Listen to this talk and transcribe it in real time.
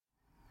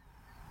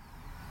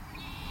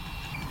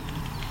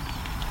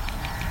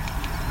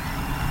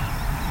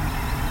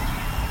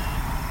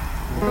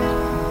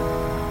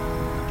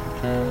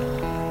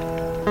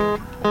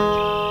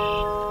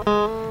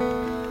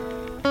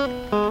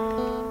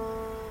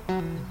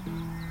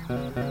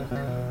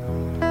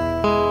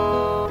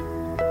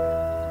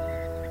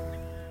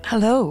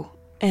Hello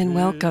and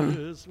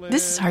welcome.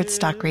 This is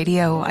Heartstock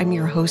Radio. I'm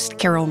your host,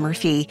 Carol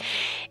Murphy,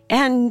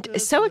 and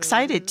so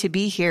excited to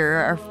be here.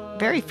 Our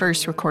very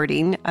first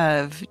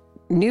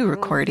new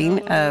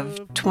recording of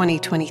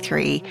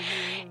 2023.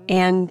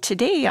 And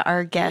today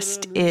our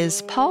guest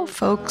is Paul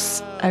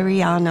Foulkes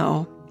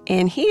Arellano,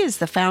 and he is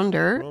the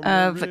founder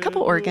of a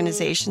couple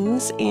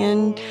organizations,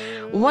 and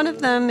one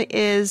of them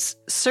is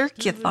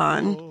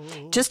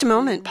Circuthon. Just a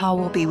moment, Paul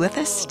will be with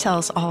us to tell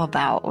us all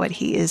about what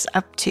he is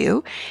up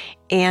to.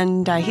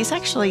 And he's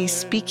actually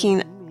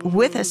speaking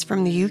with us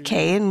from the UK,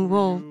 and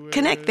we'll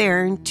connect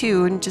there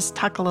too and just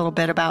talk a little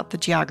bit about the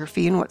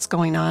geography and what's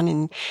going on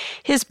in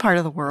his part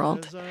of the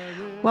world.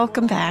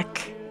 Welcome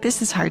back.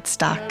 This is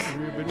Heartstock.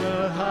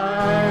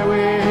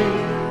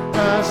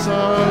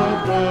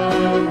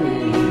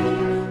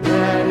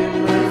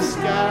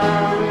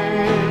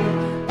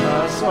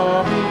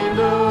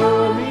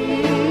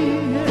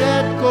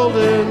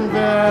 Golden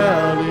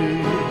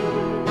Valley.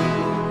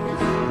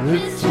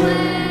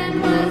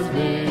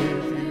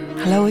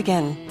 Hello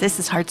again. This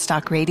is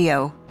Heartstock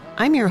Radio.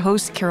 I'm your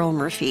host, Carol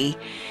Murphy,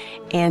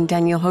 and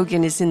Daniel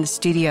Hogan is in the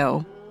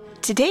studio.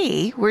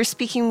 Today, we're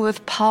speaking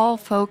with Paul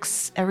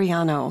Foulkes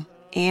Arellano,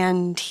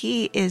 and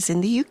he is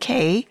in the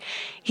UK.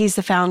 He's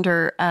the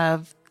founder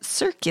of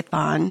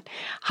Circuthon.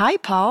 Hi,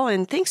 Paul,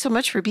 and thanks so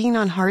much for being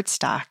on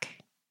Heartstock.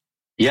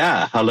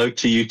 Yeah, hello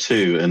to you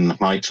too, and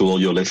hi to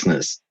all your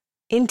listeners.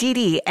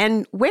 Indeedy.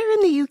 And where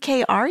in the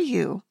UK are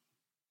you?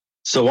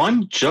 So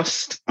I'm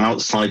just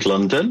outside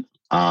London,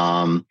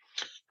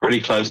 pretty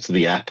close to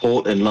the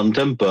airport in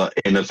London, but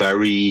in a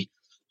very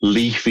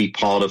leafy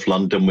part of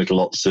London with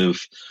lots of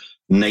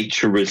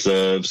nature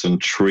reserves and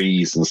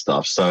trees and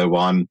stuff. So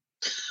I'm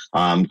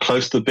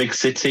close to the big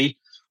city,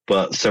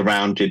 but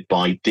surrounded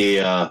by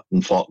deer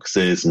and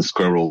foxes and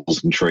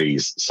squirrels and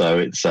trees. So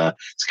it's a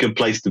good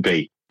place to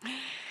be.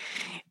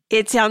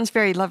 It sounds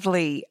very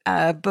lovely.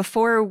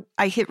 Before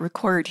I hit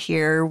record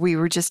here, we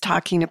were just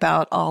talking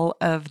about all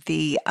of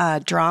the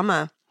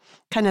drama,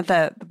 kind of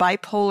the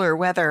bipolar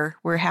weather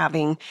we're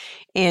having,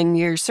 and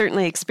you're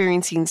certainly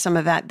experiencing some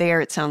of that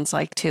there, it sounds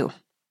like, too.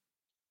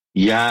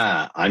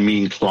 Yeah, I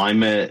mean,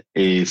 climate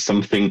is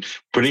something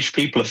British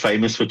people are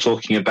famous for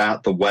talking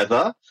about the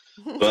weather,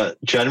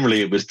 but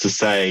generally it was to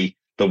say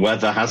the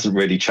weather hasn't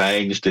really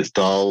changed. It's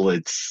dull,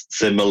 it's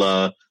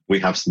similar. We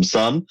have some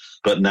sun,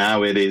 but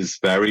now it is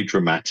very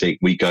dramatic.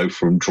 We go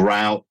from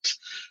drought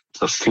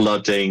to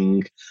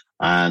flooding.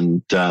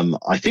 And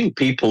I think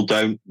people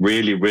don't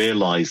really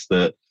realize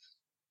that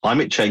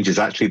climate change is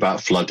actually about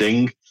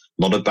flooding,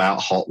 not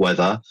about hot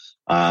weather.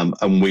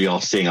 And we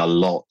are seeing a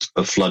lot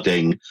of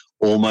flooding.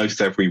 Almost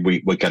every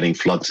week, we're getting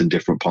floods in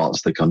different parts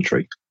of the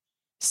country.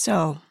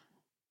 So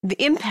the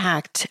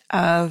impact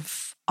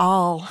of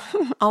all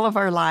of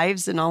our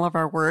lives and all of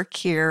our work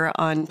here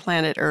on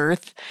planet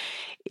Earth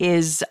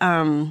is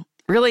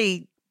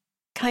really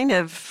kind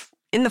of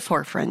in the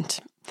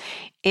forefront.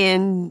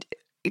 And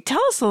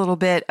tell us a little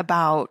bit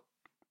about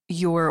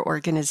your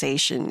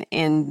organization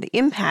and the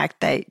impact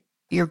that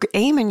your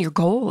aim and your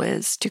goal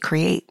is to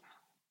create.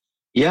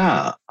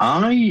 Yeah,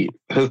 I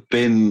have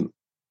been,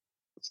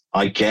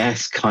 I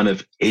guess, kind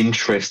of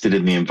interested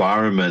in the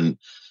environment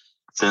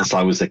since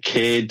I was a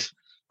kid.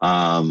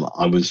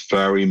 I was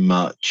very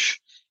much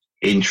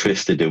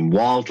interested in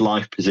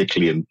wildlife,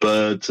 particularly in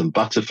birds and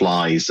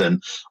butterflies.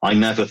 And I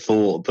never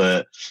thought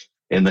that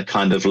in the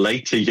kind of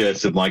later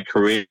years of my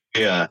career,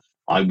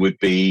 I would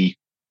be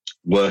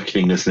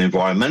working as an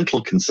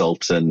environmental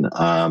consultant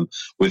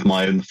with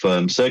my own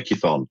firm,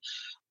 Circuthon.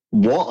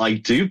 What I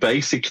do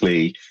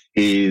basically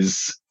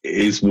is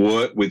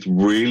work with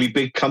really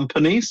big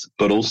companies,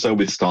 but also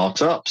with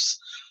startups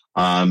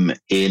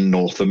in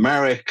North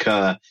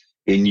America,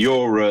 in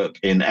Europe,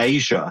 in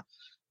Asia,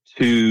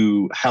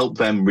 to help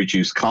them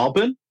reduce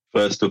carbon,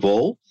 first of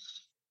all,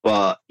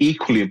 but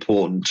equally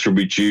important to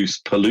reduce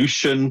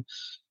pollution,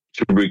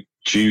 to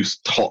reduce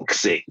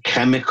toxic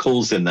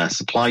chemicals in their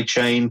supply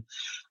chain,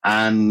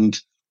 and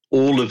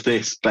all of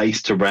this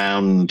based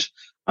around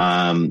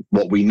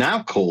what we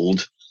now call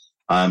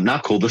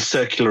the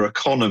circular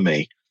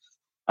economy.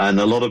 And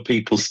a lot of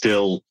people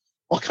still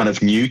are kind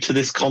of new to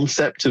this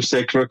concept of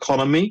circular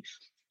economy,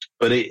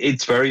 but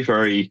it's very,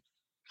 very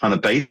kind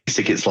of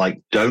basic. It's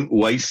like, don't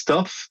waste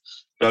stuff,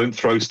 don't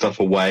throw stuff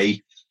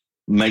away,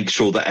 make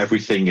sure that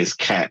everything is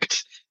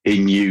kept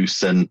in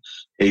use and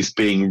is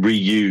being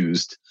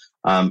reused.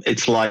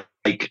 It's like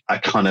a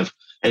kind of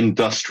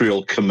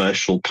industrial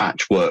commercial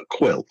patchwork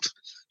quilt.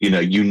 You know,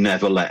 you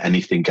never let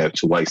anything go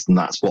to waste. And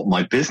that's what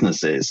my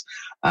business is.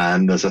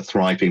 And there's a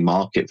thriving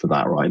market for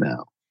that right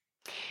now.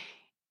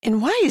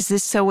 And why is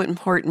this so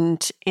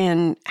important,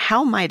 and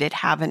how might it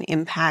have an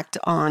impact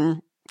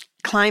on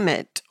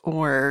climate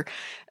or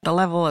the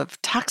level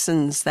of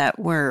toxins that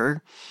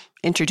we're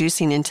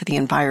introducing into the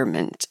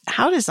environment?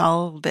 How does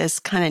all this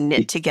kind of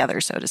knit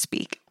together, so to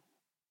speak?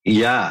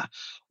 Yeah.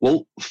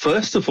 Well,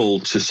 first of all,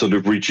 to sort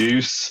of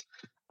reduce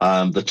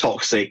the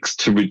toxics,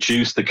 to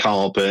reduce the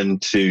carbon,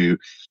 to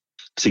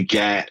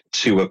get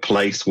to a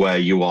place where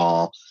you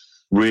are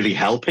really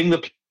helping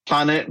the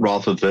planet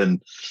rather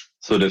than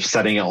sort of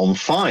setting it on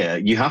fire.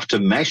 You have to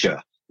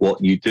measure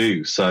what you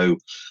do. So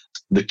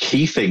the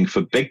key thing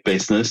for big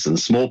business and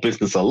small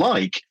business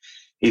alike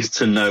is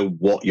to know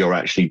what you're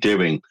actually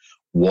doing.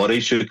 What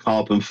is your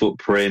carbon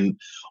footprint?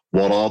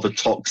 What are the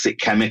toxic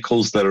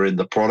chemicals that are in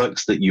the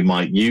products that you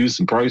might use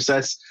and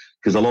process?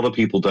 Because a lot of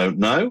people don't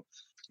know.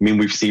 I mean,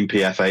 we've seen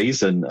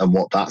PFAS and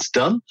what that's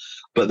done,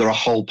 but there are a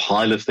whole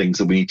pile of things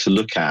that we need to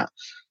look at.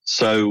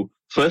 So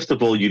first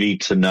of all, you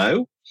need to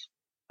know,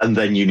 and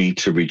then you need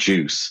to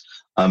reduce.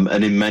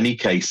 And in many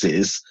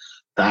cases,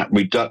 that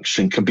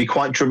reduction can be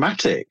quite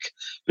dramatic,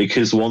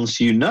 because once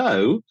you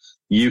know,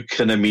 you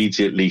can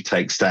immediately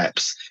take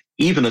steps,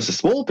 even as a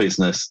small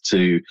business,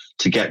 to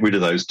get rid of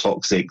those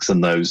toxics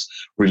and those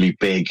really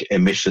big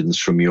emissions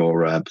from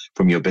your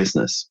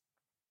business.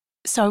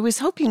 So I was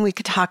hoping we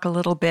could talk a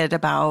little bit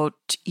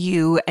about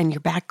you and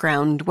your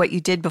background, what you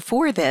did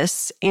before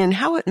this, and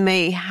how it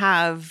may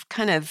have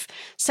kind of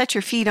set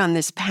your feet on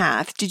this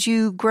path. Did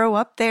you grow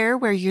up there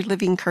where you're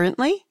living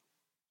currently?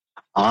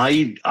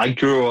 I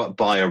grew up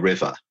by a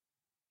river.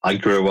 I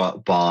grew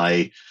up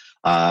by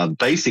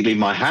basically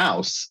my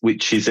house,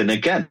 which is in,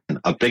 again,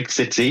 a big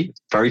city.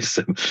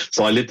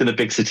 So I lived in a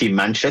big city,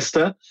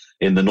 Manchester,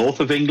 in the north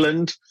of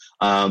England.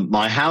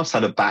 My house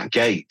had a back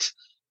gate,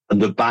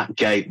 and the back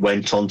gate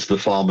went onto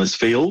the farmer's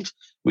field,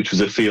 which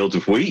was a field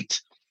of wheat.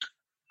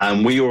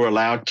 And we were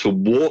allowed to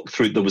walk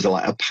through. There was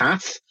a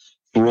path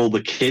for all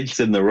the kids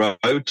in the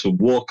road to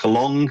walk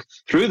along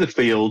through the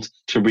field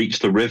to reach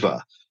the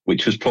river,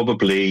 which was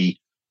probably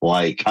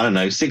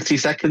 60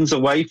 seconds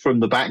away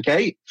from the back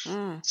gate.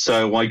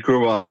 So I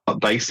grew up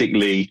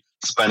basically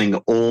spending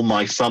all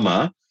my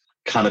summer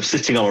kind of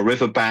sitting on a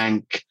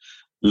riverbank,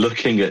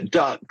 looking at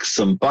ducks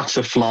and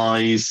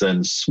butterflies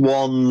and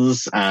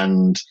swans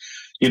and,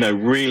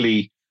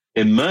 really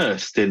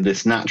immersed in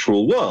this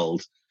natural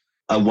world.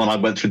 And when I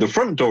went through the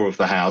front door of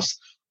the house,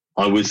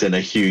 I was in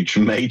a huge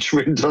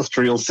major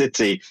industrial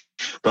city,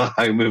 the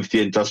home of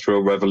the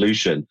Industrial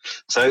Revolution.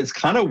 So it's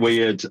kind of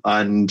weird.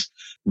 And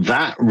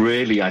that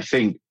really, I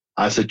think,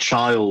 as a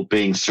child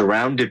being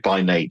surrounded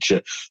by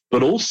nature,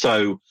 but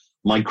also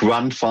my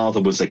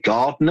grandfather was a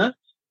gardener,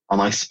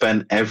 and I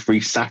spent every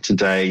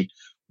Saturday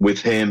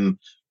with him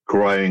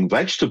growing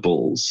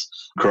vegetables,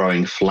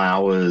 growing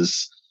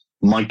flowers.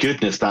 My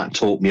goodness, that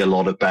taught me a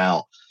lot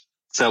about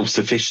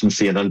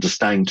self-sufficiency and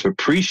understanding to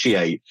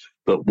appreciate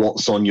that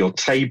what's on your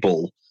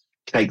table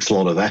takes a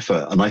lot of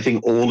effort. And I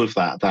think all of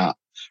that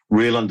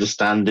real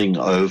understanding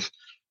of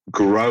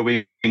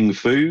growing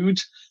food,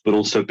 but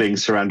also being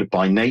surrounded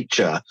by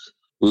nature,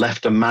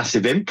 left a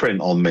massive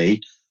imprint on me.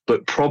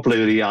 But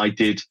probably I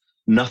did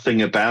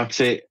nothing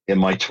about it in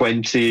my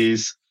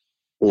 20s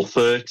or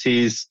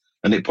 30s.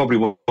 And it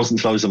probably wasn't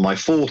until I was in my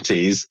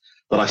 40s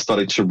that I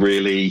started to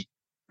really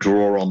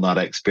draw on that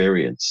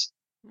experience.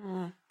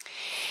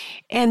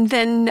 And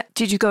then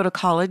did you go to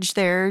college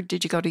there?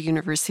 Did you go to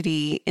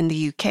university in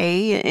the UK,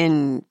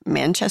 in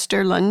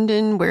Manchester,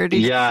 London? Where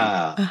did you?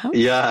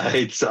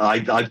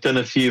 I've done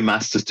a few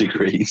master's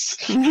degrees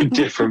in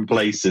different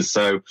places.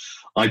 So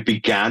I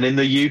began in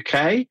the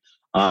UK.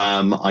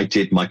 I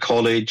did my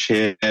college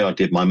here. I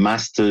did my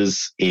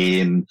master's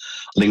in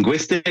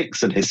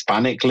linguistics and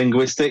Hispanic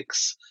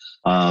linguistics,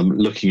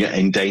 looking at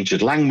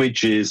endangered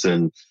languages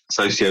and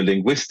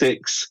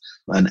sociolinguistics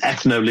and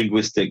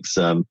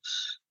ethnolinguistics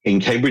in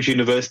Cambridge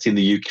University in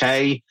the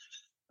UK.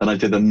 And I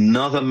did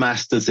another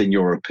master's in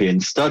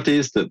European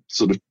studies that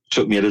sort of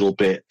took me a little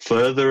bit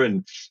further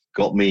and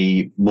got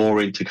me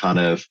more into kind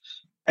of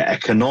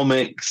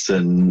economics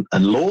and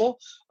law.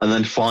 And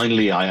then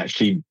finally,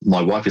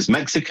 my wife is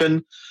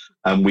Mexican,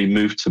 and we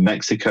moved to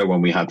Mexico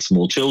when we had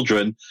small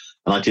children.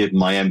 And I did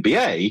my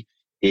MBA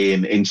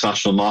in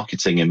international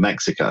marketing in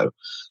Mexico.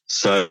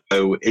 So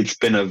it's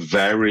been a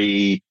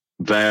very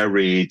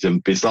varied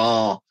and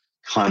bizarre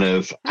kind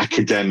of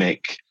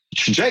academic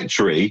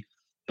trajectory,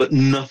 but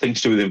nothing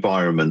to do with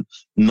environment,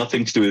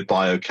 nothing to do with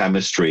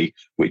biochemistry,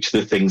 which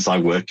are the things I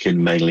work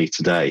in mainly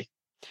today.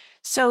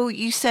 So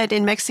you said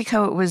in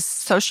Mexico it was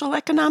social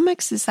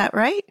economics, is that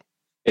right?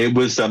 It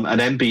was an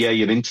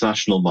MBA in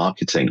international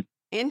marketing.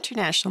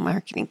 International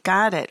marketing,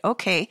 got it.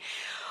 Okay.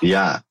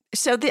 Yeah.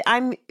 So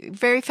I'm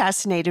very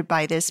fascinated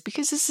by this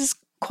because this is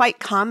quite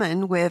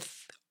common with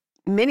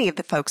many of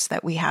the folks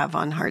that we have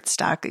on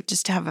Heartstock,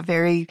 just to have a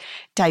very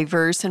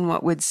diverse and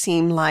what would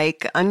seem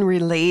like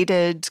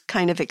unrelated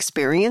kind of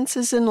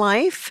experiences in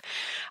life.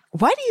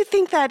 Why do you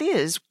think that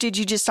is? Did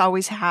you just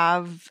always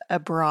have a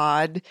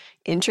broad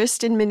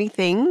interest in many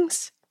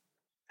things?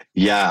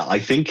 Yeah, I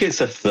think it's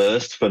a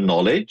thirst for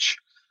knowledge.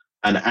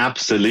 And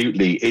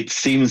absolutely, it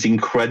seems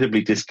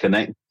incredibly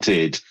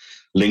disconnected.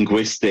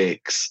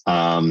 Linguistics,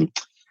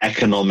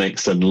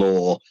 economics and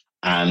law,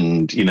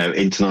 and,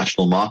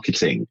 international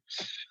marketing.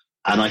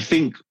 And I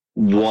think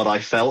what I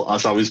felt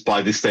as I was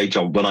by this stage,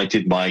 when I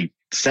did my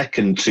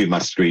second 2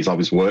 master's degrees, I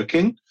was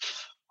working.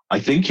 I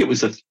think it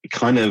was a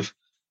kind of,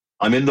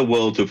 I'm in the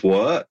world of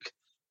work,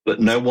 but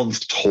no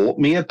one's taught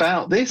me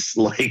about this.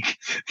 Like,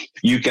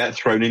 you get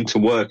thrown into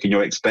work and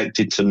you're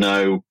expected to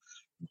know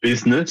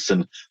business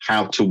and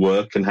how to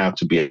work and how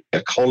to be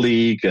a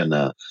colleague and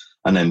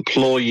an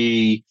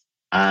employee.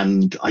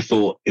 And I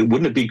thought,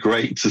 wouldn't it be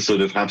great to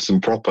sort of have some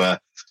proper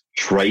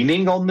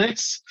training on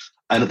this?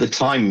 And at the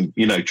time,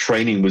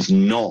 training was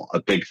not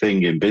a big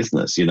thing in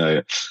business.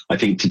 I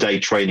think today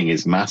training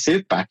is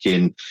massive. Back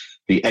in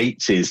the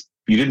 80s,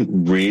 you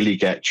didn't really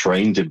get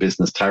trained in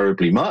business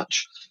terribly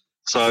much.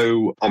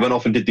 So I went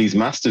off and did these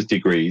master's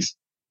degrees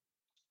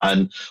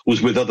and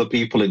was with other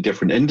people in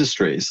different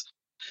industries.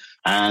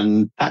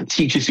 And that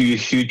teaches you a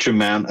huge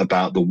amount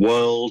about the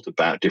world,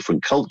 about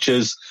different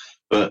cultures.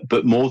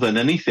 But more than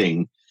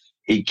anything,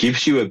 it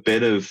gives you a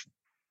bit of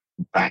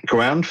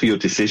background for your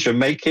decision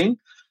making.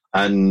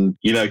 And,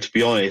 to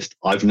be honest,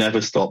 I've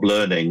never stopped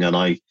learning. And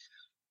I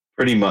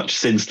pretty much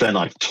since then,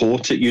 I've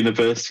taught at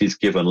universities,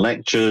 given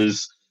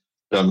lectures,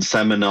 done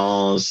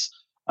seminars.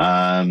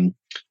 And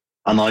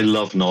I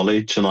love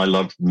knowledge and I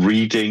love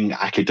reading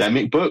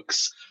academic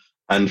books.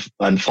 And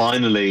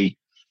finally,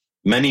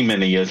 many,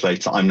 many years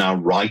later, I'm now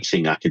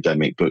writing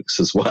academic books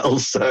as well.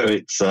 So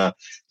it's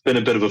been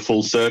a bit of a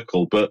full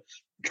circle, but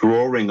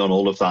drawing on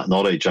all of that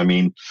knowledge. I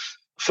mean,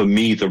 for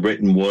me, the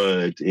written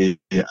word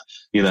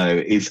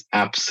is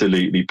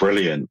absolutely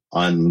brilliant.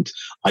 And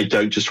I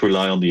don't just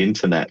rely on the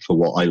internet for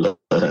what I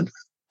learn.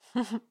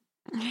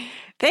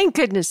 Thank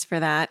goodness for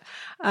that.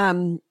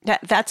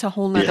 That's a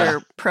whole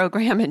nother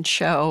program and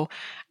show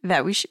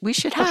that we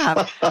should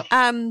have.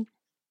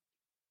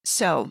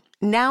 So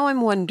now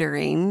I'm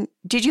wondering,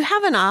 did you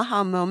have an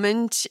aha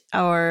moment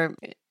or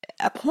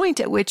a point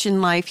at which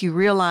in life you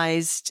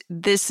realized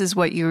this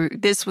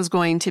was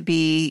going to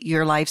be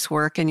your life's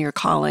work and your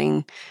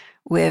calling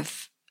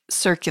with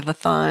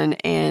Circulathon?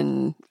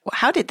 And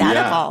how did that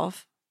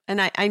evolve?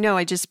 And I know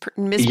I just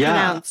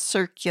mispronounced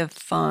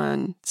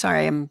Circulathon.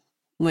 Sorry,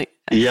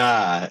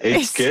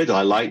 it's good.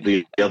 I like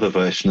the other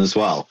version as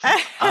well.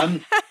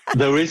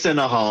 There is an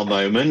aha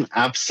moment,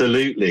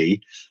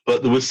 absolutely.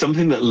 But there was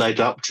something that led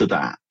up to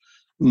that.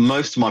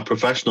 Most of my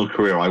professional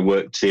career, I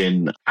worked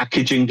in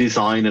packaging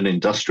design and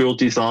industrial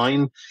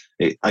design.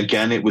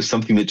 It was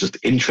something that just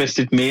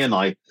interested me, and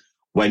I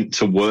went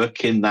to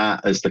work in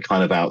that as the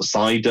kind of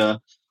outsider.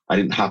 I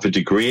didn't have a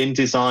degree in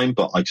design,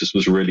 but I just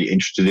was really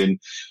interested in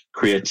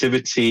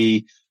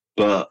creativity,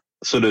 but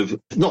sort of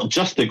not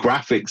just the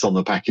graphics on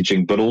the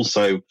packaging, but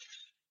also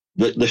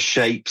the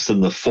shapes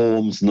and the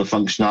forms and the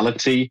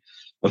functionality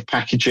of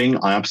packaging.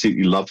 I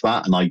absolutely love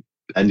that. And I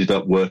ended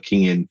up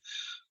working in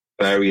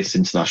various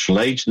international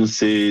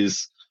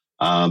agencies,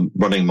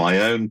 running my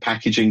own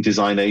packaging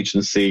design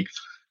agency.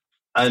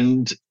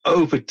 And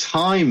over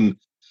time,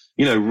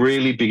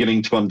 really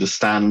beginning to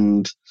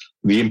understand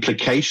the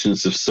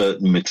implications of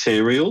certain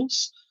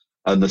materials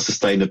and the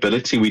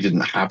sustainability. We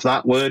didn't have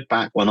that word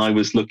back when I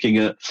was looking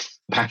at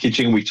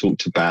packaging. We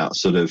talked about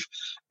sort of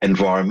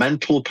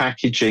environmental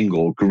packaging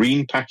or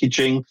green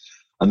packaging.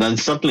 And then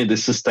suddenly the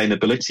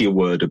sustainability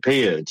word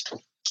appeared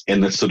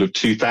in the sort of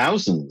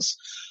 2000s.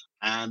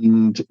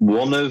 And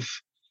one of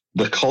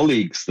the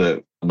colleagues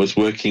that was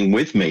working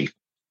with me,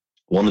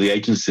 one of the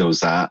agencies I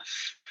was at,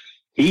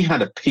 he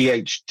had a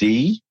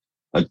PhD,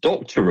 a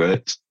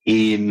doctorate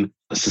in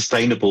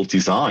sustainable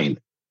design,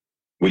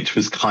 which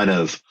was kind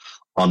of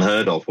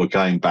unheard of. We're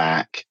going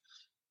back,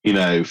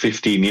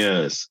 15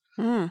 years.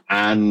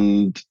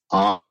 And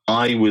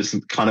I was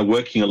kind of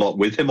working a lot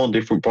with him on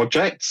different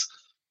projects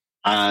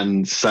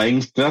and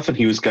saying stuff, and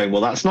he was going,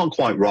 well, that's not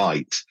quite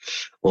right.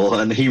 Well,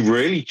 and he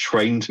really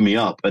trained me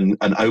up and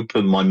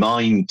opened my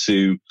mind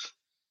to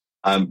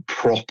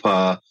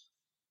proper,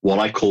 what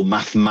I call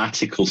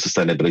mathematical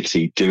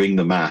sustainability, doing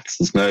the maths.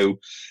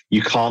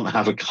 You can't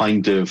have a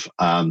kind of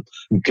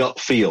gut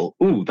feel,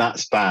 ooh,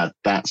 that's bad,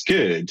 that's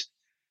good.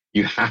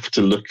 You have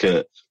to look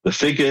at the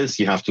figures,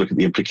 you have to look at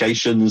the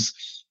implications,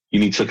 you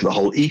need to look at the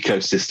whole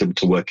ecosystem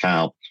to work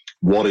out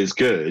what is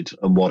good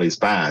and what is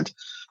bad.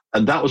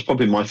 And that was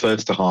probably my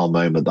first aha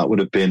moment. That would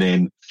have been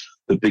in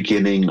the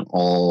beginning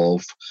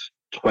of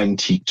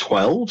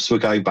 2012. So we're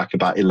going back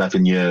about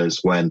 11 years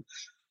when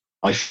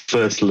I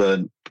first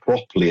learned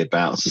properly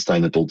about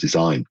sustainable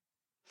design.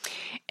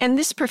 And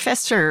this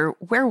professor,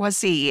 where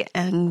was he?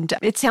 And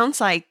it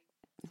sounds like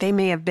they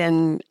may have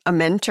been a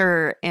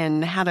mentor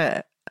and had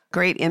a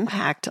great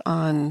impact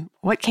on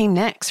what came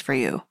next for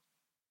you.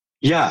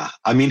 Yeah.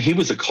 I mean, he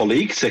was a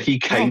colleague, so he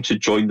came to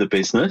join the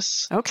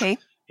business. Okay.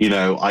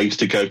 I used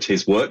to go to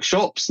his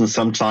workshops and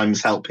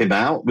sometimes help him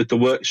out with the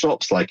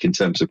workshops, like in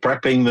terms of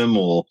prepping them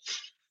or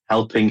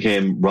helping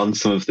him run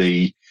some of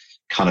the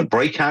kind of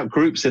breakout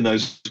groups in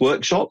those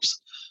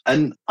workshops.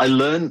 And I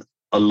learned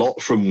a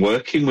lot from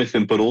working with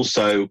him, but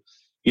also,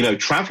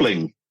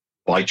 traveling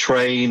by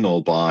train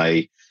or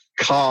by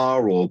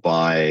car or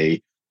by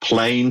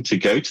plane to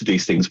go to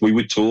these things. We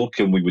would talk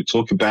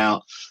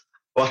about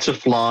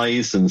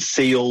butterflies and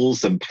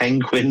seals and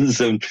penguins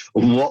and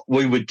what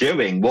we were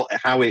doing,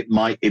 how it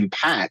might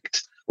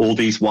impact all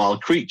these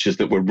wild creatures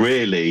that were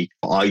really,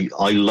 I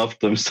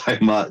loved them so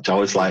much. I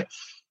was like,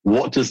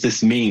 what does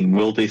this mean?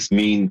 Will this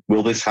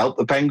help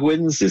the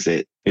penguins? Is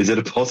it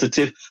a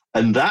positive?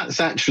 And that's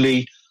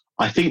actually,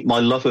 I think my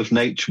love of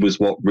nature was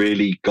what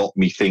really got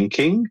me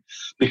thinking,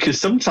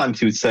 because sometimes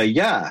he would say,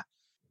 yeah,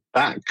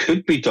 that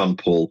could be done,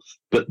 Paul,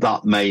 but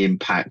that may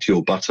impact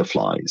your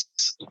butterflies.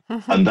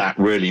 Mm-hmm. And that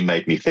really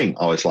made me think.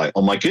 I was like,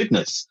 oh my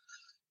goodness,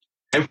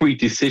 every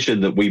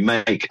decision that we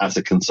make as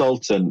a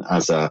consultant,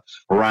 as a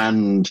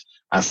brand,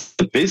 as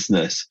a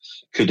business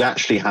could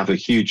actually have a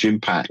huge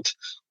impact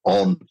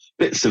on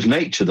bits of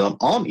nature that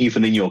aren't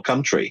even in your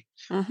country.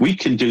 Mm-hmm. We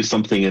can do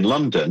something in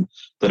London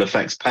that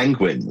affects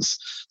penguins.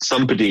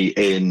 Somebody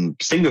in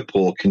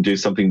Singapore can do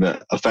something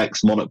that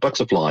affects monarch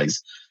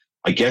butterflies.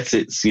 I guess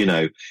it's,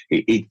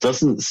 it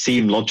doesn't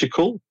seem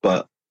logical,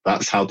 but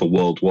that's how the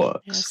world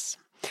works. Yes.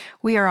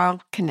 We are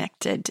all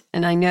connected.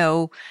 And I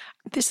know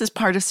this is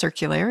part of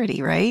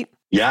circularity, right?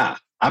 Yeah,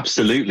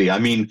 absolutely. I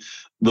mean,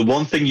 the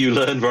one thing you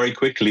learn very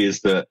quickly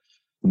is that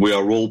we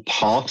are all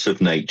part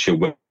of nature.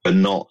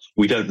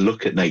 We don't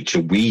look at nature.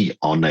 We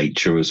are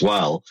nature as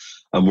well.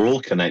 And we're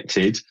all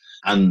connected.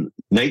 And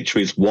nature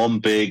is one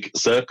big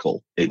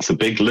circle. It's a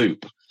big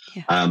loop.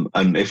 Yeah.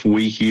 And if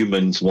we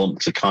humans want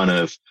to kind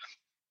of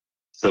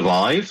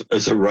survive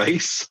as a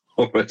race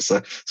or as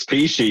a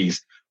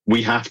species,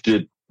 we have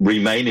to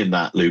remain in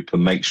that loop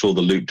and make sure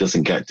the loop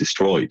doesn't get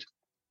destroyed.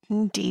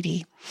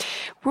 Indeedy.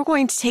 We're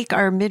going to take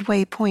our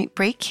midway point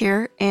break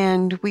here,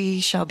 and we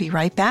shall be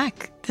right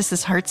back. This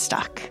is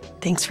Heartstock.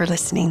 Thanks for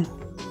listening.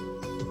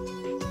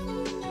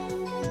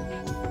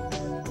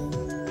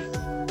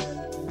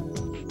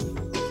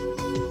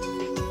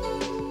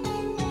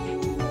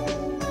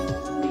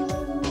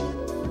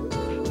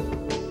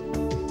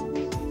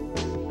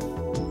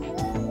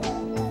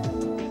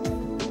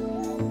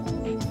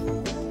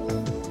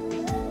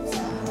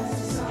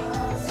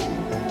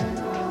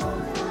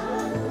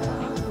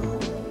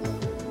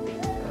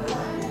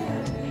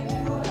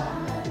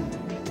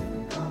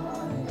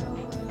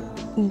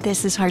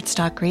 This is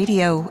Heartstock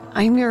Radio.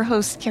 I'm your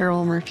host,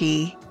 Carol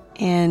Murphy,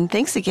 and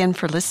thanks again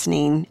for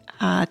listening.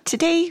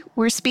 Today,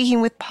 we're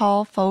speaking with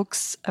Paul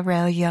Foulkes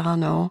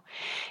Arellano,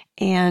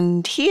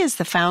 and he is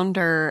the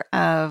founder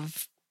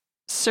of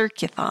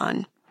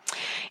Circuthon.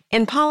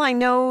 And Paul, I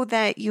know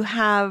that you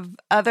have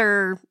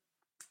other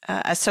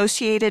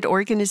associated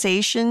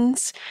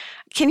organizations.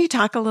 Can you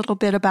talk a little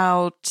bit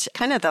about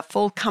kind of the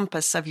full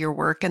compass of your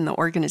work and the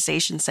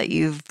organizations that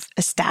you've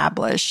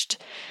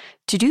established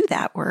to do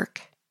that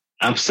work?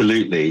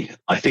 Absolutely.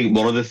 I think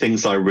one of the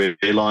things I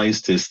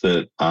realized is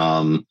that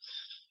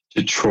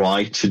to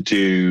try to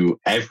do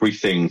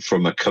everything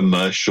from a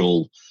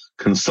commercial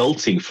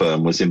consulting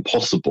firm was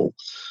impossible,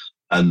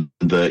 and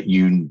that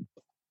you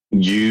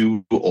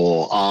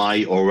or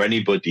I or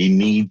anybody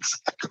needs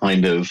a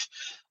kind of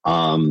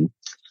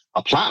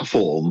a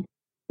platform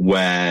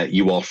where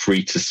you are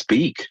free to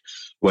speak,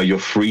 where you're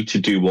free to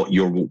do what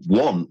you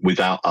want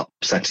without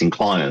upsetting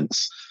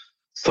clients.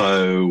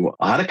 So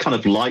I had a kind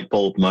of light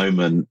bulb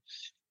moment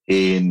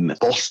in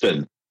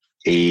Boston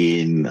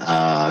in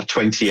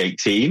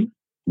 2018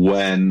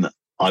 when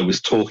I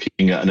was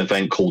talking at an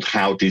event called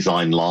How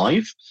Design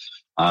Live,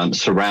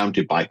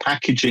 surrounded by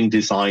packaging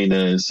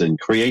designers and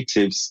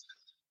creatives.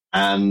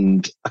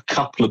 And a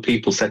couple of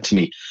people said to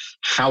me,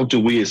 how do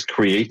we as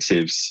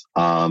creatives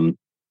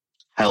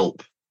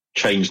help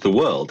change the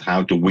world?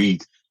 How do we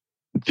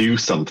do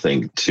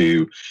something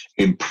to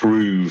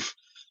improve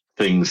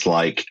things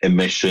like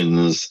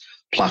emissions,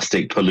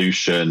 plastic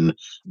pollution,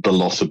 the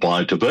loss of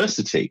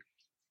biodiversity?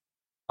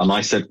 And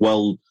I said,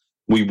 well,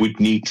 we would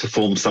need to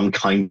form some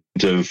kind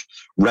of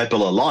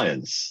rebel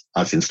alliance,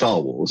 as in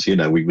Star Wars.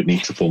 We would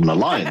need to form an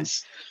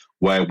alliance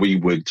where we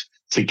would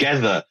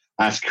together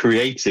as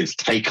creatives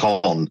take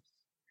on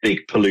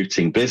big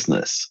polluting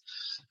business.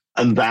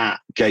 And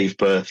that gave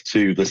birth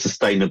to the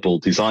Sustainable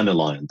Design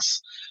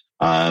Alliance.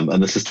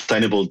 And the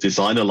Sustainable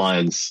Design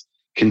Alliance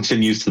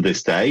continues to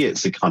this day.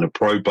 It's a kind of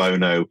pro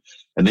bono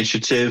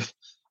initiative,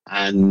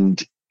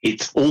 and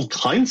it's all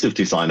kinds of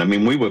design. I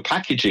mean, we were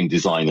packaging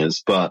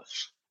designers, but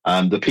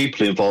the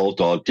people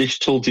involved are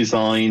digital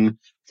design,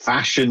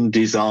 fashion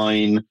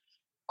design,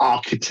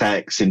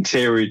 architects,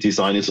 interior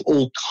designers,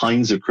 all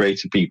kinds of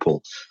creative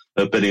people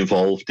have been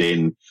involved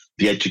in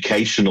the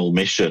educational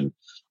mission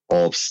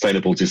of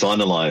Sustainable Design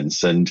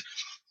Alliance. And,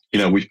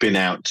 we've been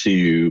out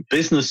to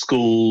business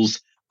schools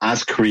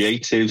as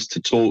creatives to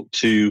talk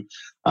to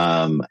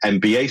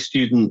MBA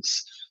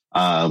students.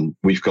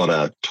 We've got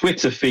a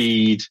Twitter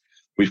feed.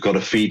 We've got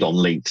a feed on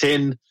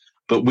LinkedIn,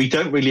 but we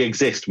don't really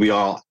exist. We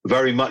are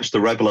very much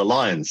the Rebel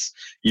Alliance.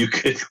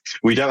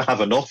 We don't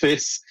have an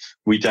office.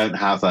 We don't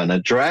have an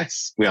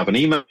address. We have an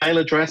email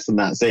address, and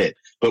that's it.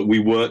 But we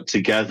work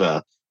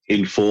together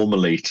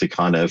informally to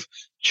kind of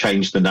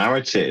change the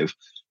narrative.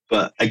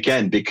 But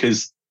again,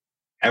 because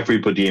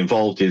everybody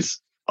involved is,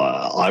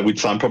 I would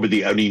say I'm probably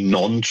the only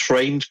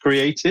non-trained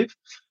creative,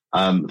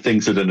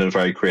 things are done in a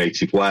very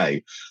creative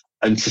way.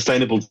 And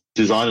Sustainable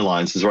Design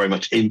Alliance has very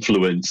much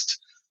influenced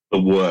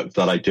the work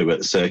that I do at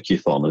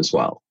Circuthon as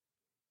well.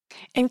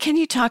 And can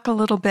you talk a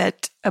little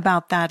bit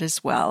about that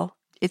as well?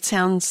 It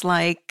sounds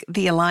like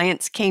the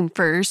Alliance came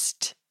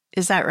first.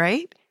 Is that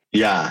right?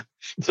 Yeah.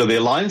 So the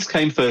Alliance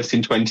came first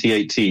in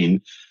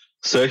 2018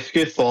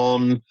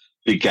 Circuithon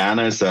began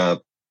as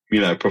a,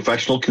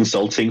 professional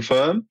consulting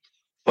firm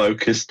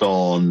focused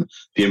on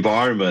the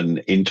environment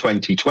in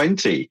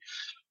 2020.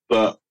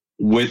 But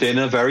within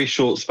a very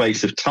short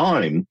space of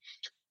time,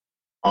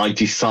 I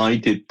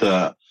decided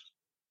that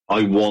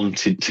I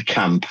wanted to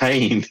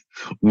campaign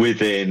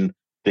within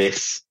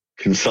this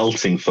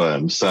consulting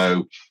firm,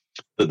 so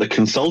that the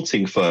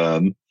consulting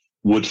firm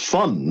would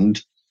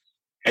fund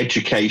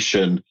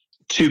education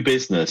to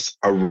business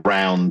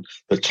around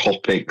the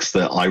topics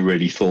that I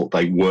really thought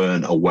they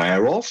weren't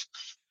aware of.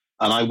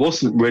 And I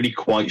wasn't really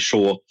quite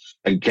sure,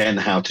 again,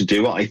 how to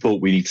do it. I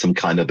thought we need some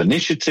kind of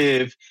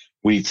initiative.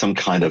 We need some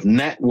kind of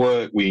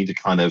network. We need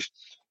to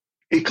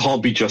it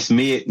can't be just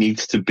me. It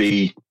needs to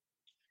be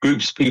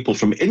groups of people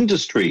from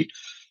industry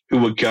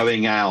who are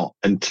going out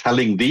and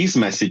telling these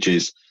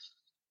messages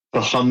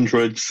for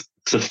hundreds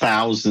to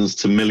thousands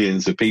to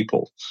millions of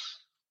people.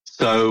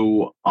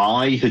 So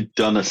I had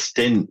done a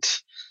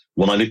stint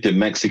when I lived in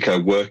Mexico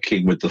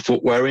working with the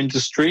footwear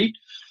industry,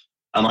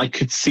 and I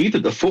could see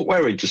that the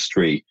footwear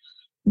industry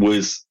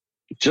was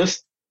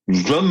just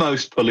the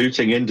most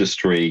polluting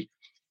industry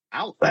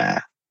out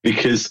there,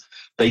 because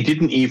they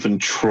didn't even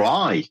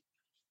try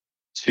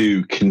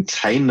to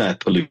contain their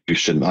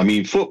pollution. I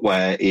mean,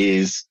 footwear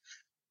is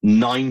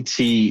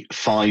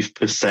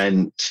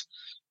 95%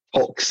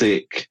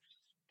 toxic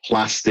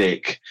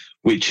plastic,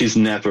 which is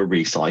never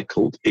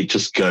recycled. It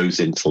just goes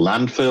into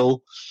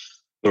landfill.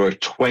 There are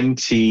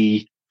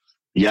 20,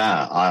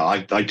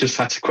 I just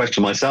had to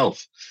question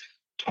myself,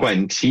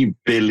 20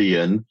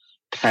 billion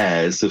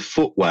pairs of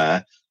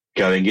footwear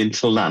going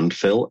into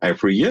landfill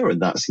every year,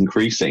 and that's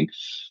increasing.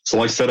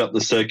 So I set up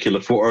the Circular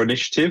Footwear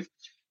Initiative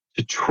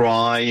to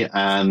try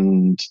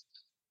and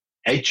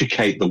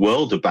educate the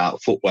world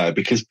about footwear,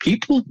 because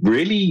people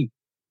really,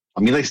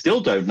 they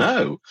still don't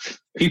know.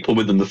 People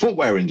within the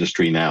footwear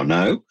industry now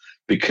know,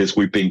 because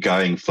we've been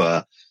going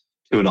for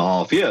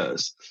 2.5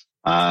 years.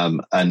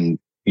 And,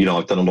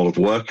 I've done a lot of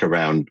work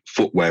around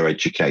footwear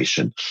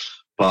education,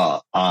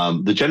 but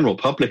the general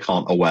public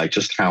aren't aware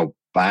just how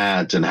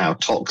bad and how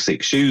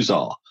toxic shoes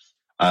are.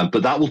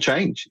 But that will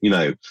change.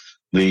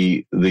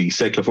 The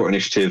Circular Footwear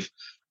Initiative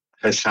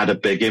has had a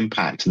big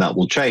impact, and that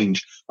will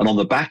change. And on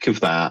the back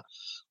of that,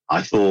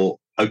 I thought,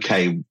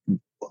 okay,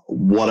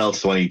 what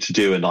else do I need to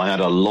do? And I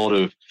had a lot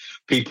of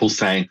people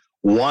saying,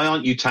 why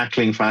aren't you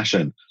tackling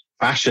fashion?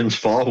 Fashion's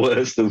far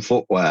worse than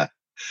footwear.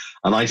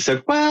 And I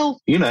said, well,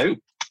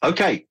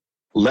 okay,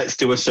 let's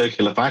do a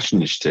circular fashion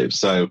initiative.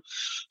 So a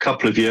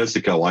couple of years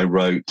ago, I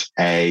wrote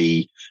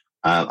a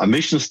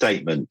mission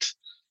statement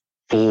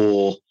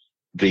for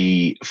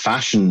the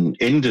fashion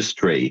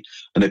industry,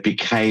 and it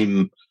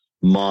became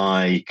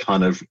my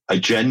kind of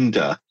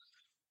agenda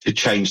to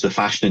change the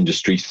fashion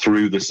industry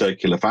through the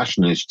Circular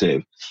Fashion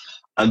Initiative.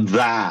 And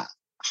that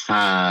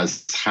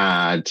has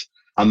had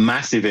a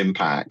massive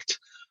impact.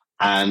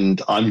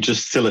 And I'm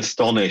just still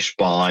astonished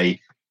by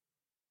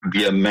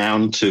the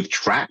amount of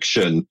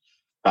traction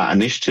that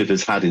initiative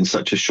has had in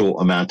such a short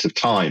amount of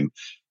time.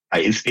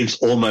 It's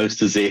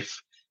almost as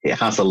if it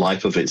has a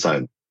life of its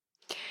own.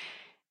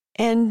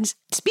 And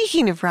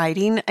speaking of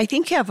writing, I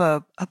think you have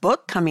a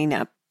book coming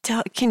up.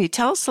 Can you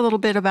tell us a little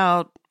bit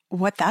about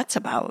what that's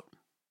about?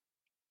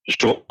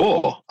 Sure.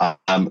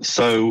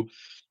 So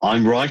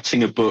I'm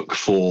writing a book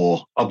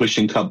for a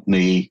publishing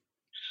company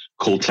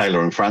called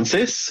Taylor &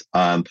 Francis.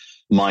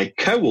 My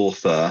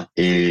co-author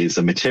is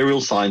a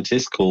material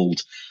scientist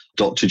called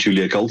Dr.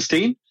 Julia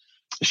Goldstein.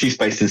 She's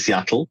based in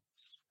Seattle.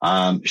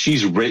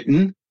 She's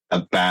written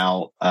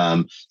about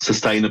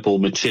sustainable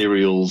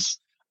materials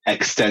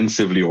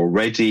extensively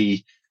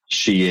already.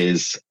 She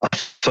is a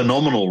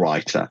phenomenal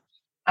writer,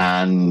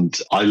 and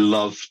I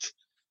loved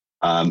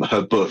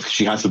her book.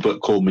 She has a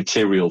book called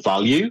Material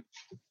Value,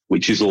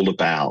 which is all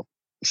about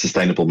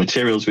sustainable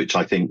materials, which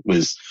I think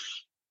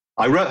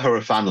I wrote her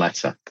a fan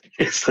letter.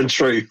 It's the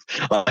truth.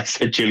 I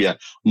said, Julia,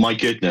 my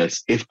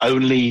goodness, if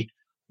only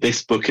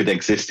this book had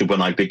existed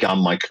when I began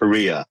my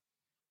career,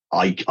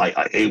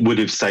 it would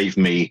have saved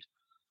me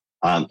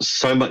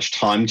so much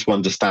time to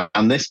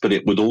understand this, but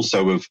it would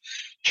also have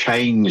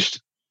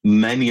changed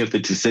many of the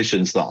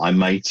decisions that I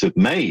might have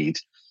made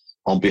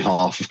on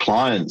behalf of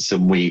clients.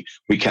 And we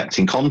kept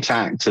in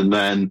contact, and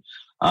then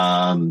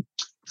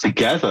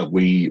together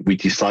we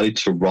decided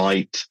to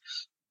write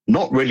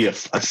not really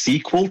a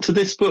sequel to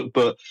this book,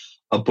 but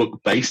a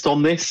book based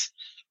on this,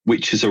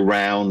 which is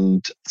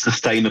around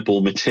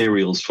sustainable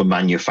materials for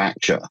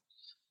manufacture.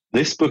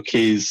 This book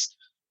is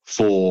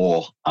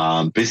for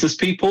business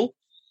people,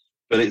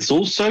 but it's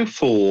also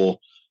for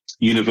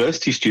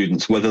university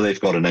students, whether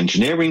they've got an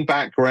engineering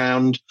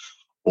background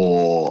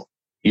or,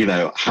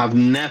 have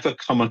never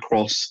come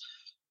across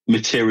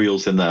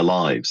materials in their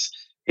lives.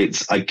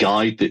 It's a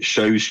guide that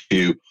shows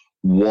you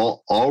what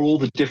are all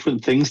the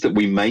different things that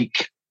we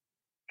make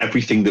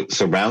everything that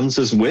surrounds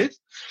us with,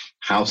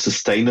 how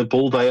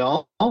sustainable they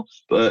are,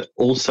 but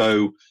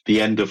also the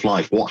end of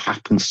life, what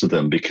happens to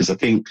them. Because I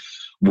think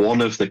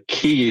one of the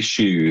key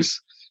issues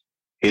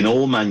in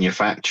all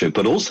manufacture,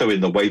 but also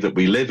in the way that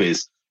we live,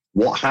 is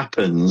what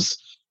happens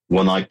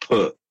when I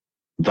put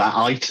that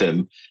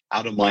item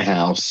out of my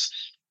house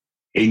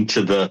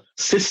into the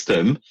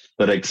system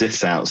that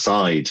exists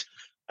outside.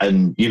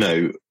 And, you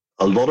know,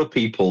 a lot of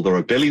people, there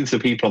are billions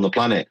of people on the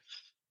planet,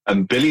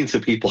 and billions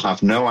of people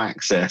have no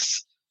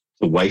access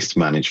to waste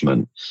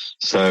management.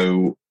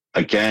 So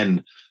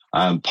again,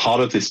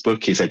 part of this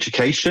book is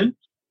education,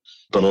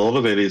 but a lot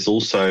of it is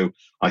also,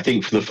 I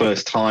think, for the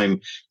first time,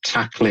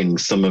 tackling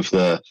some of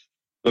the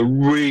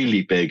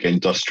really big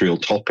industrial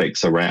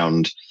topics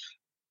around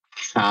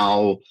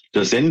how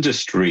does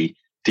industry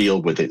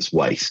deal with its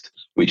waste,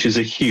 which is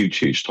a huge,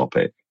 huge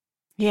topic.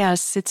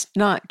 Yes, it's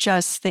not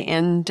just the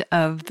end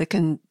of the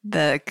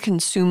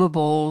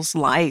consumable's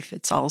life.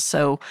 It's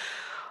also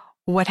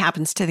what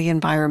happens to the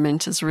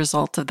environment as a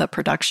result of the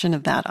production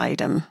of that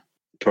item.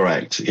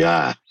 Correct,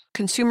 yeah.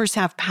 Consumers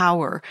have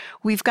power.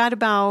 We've got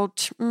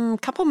about a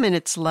couple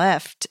minutes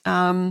left.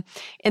 And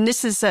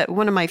this is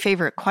one of my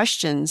favorite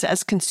questions.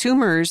 As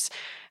consumers,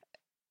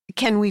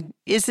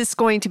 is this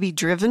going to be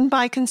driven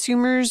by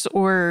consumers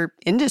or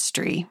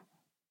industry?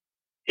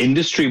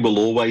 Industry will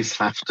always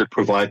have to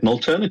provide an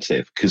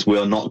alternative, because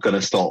we're not going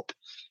to stop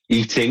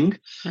eating.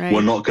 Right.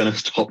 We're not going to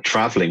stop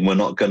traveling. We're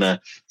not going to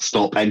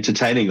stop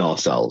entertaining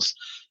ourselves.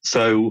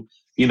 So,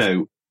 you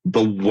know,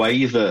 the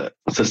way that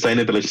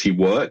sustainability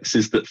works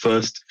is that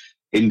first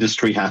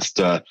industry has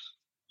to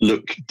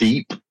look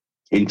deep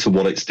into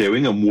what it's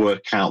doing and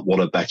work out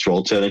what a better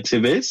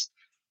alternative is,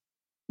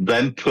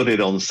 then put it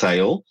on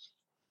sale,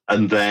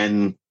 and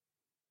then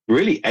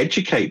really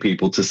educate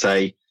people to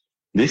say,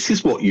 this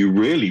is what you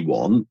really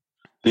want.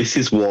 This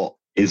is what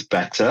is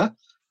better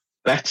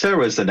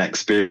as an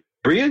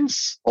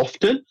experience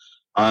often,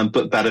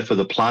 but better for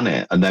the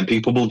planet. And then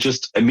people will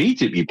just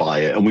immediately buy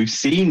it. And we've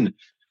seen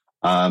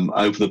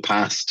over the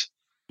past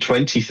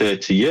 20,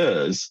 30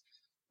 years,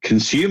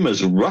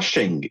 consumers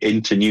rushing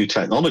into new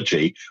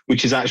technology,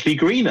 which is actually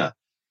greener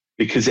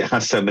because it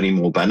has so many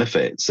more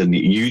benefits. And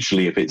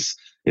usually if it's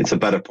a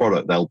better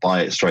product, they'll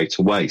buy it straight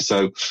away.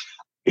 So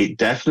it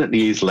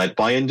definitely is led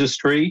by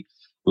industry.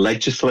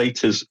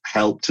 Legislators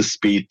help to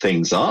speed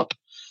things up.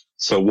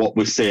 So what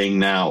we're seeing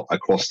now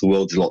across the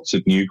world is lots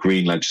of new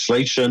green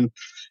legislation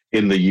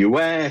in the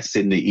US,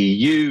 in the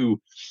EU,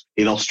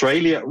 in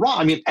Australia. Right,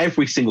 I mean,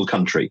 every single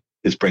country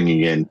is bringing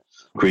in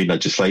green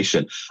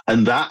legislation.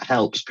 And that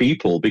helps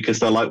people because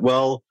they're like,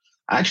 well,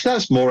 actually,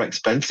 that's more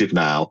expensive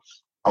now.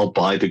 I'll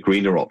buy the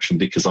greener option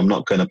because I'm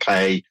not going to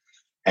pay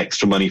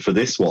extra money for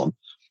this one.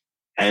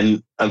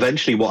 And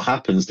eventually what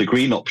happens, the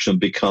green option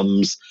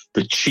becomes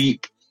the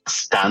cheap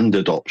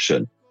standard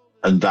option.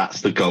 And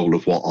that's the goal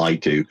of what I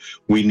do.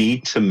 We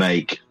need to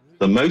make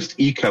the most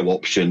eco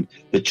option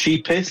the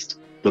cheapest,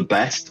 the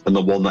best, and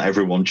the one that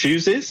everyone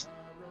chooses,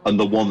 and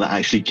the one that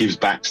actually gives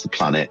back to the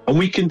planet. And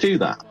we can do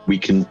that. We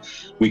can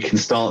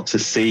start to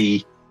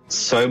see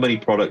so many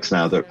products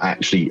now that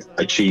actually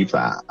achieve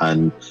that.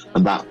 And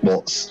that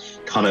what's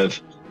kind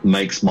of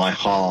makes my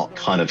heart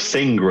kind of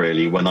sing,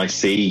 really, when I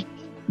see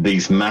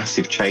these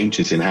massive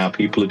changes in how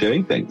people are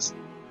doing things.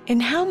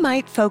 And how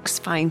might folks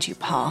find you,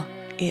 Paul,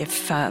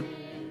 if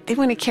they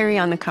want to carry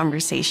on the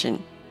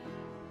conversation?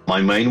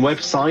 My main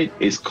website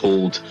is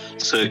called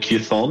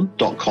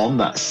circuthon.com.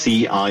 That's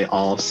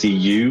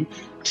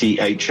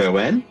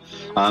CIRCUTHON.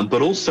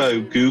 But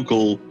also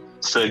Google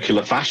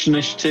Circular Fashion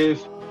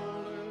Initiative,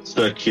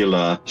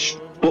 Circular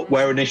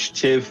Footwear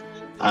Initiative.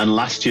 And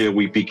last year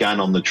we began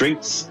on the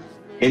drinks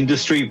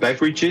industry,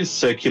 beverages,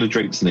 Circular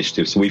Drinks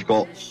Initiative. So we've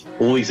got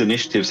all these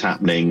initiatives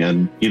happening.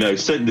 And, you know,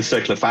 certainly the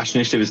Circular Fashion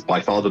Initiative is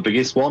by far the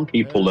biggest one.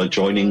 People are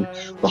joining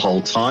the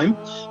whole time.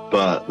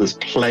 But there's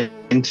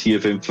plenty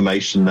of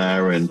information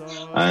there and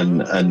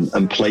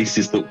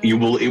places that it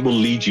will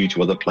lead you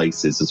to other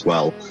places as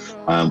well,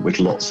 with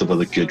lots of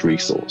other good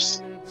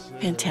resource.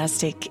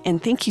 Fantastic.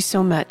 And thank you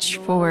so much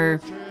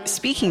for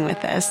speaking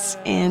with us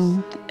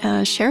and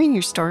sharing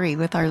your story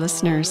with our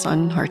listeners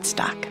on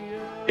Heartstock.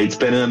 It's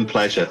been a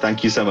pleasure.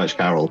 Thank you so much,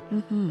 Carol.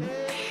 Mm-hmm.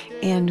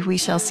 And we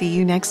shall see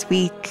you next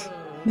week.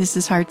 This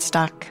is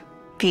Heartstock.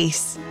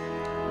 Peace.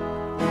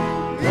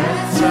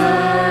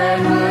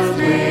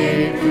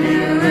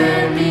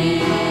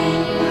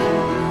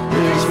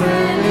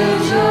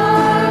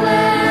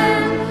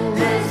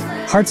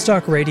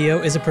 Heartstock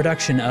Radio is a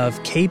production of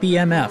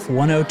KBMF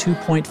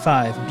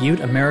 102.5 Butte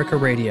America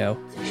Radio.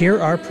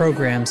 Hear our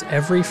programs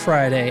every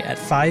Friday at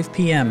 5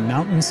 p.m.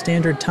 Mountain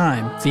Standard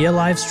Time via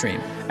livestream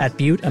at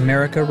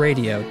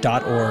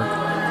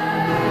butteamericaradio.org.